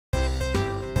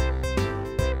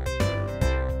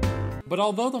But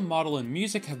although the model and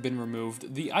music have been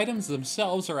removed, the items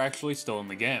themselves are actually still in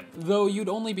the game, though you'd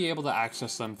only be able to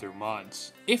access them through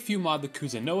mods. If you mod the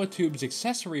Kuzunoa Tube's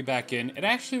accessory back in, it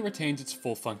actually retains its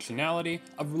full functionality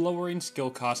of lowering skill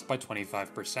cost by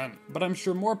 25%. But I'm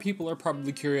sure more people are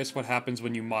probably curious what happens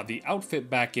when you mod the outfit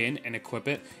back in and equip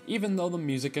it, even though the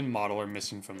music and model are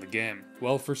missing from the game.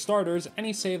 Well, for starters,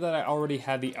 any save that I already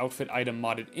had the outfit item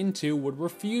modded into would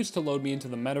refuse to load me into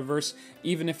the metaverse,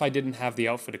 even if I didn't have the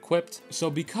outfit equipped. So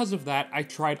because of that, I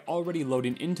tried already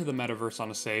loading into the metaverse on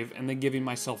a save and then giving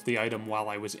myself the item while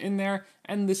I was in there,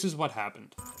 and this is what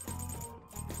happened.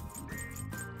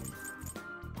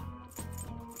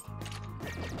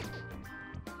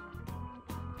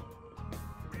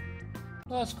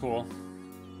 That's cool.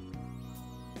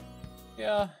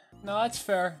 Yeah, no, that's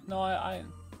fair. No, I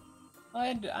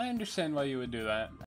understand why you would do that.